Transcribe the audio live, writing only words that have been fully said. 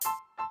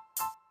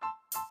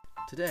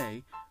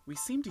Today, we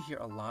seem to hear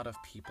a lot of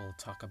people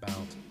talk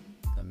about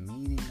the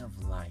meaning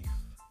of life,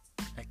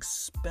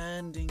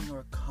 expanding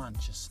your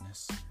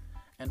consciousness,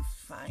 and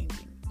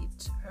finding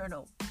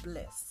eternal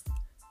bliss.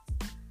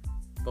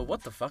 But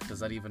what the fuck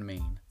does that even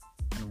mean?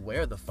 And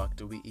where the fuck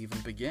do we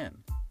even begin?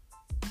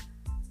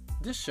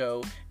 This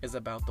show is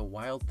about the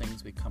wild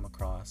things we come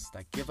across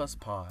that give us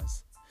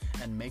pause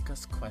and make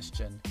us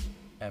question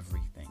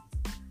everything.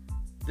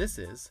 This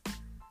is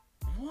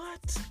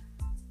What?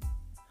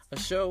 A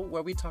show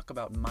where we talk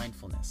about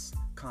mindfulness,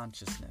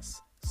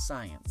 consciousness,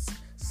 science,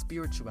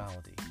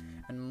 spirituality,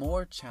 and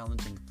more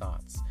challenging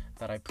thoughts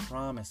that I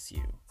promise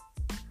you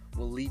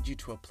will lead you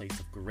to a place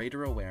of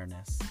greater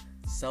awareness,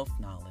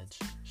 self-knowledge,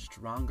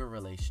 stronger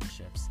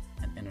relationships,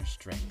 and inner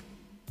strength.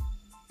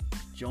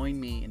 Join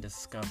me in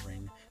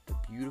discovering the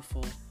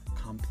beautiful,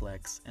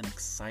 complex, and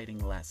exciting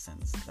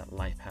lessons that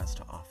life has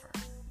to offer.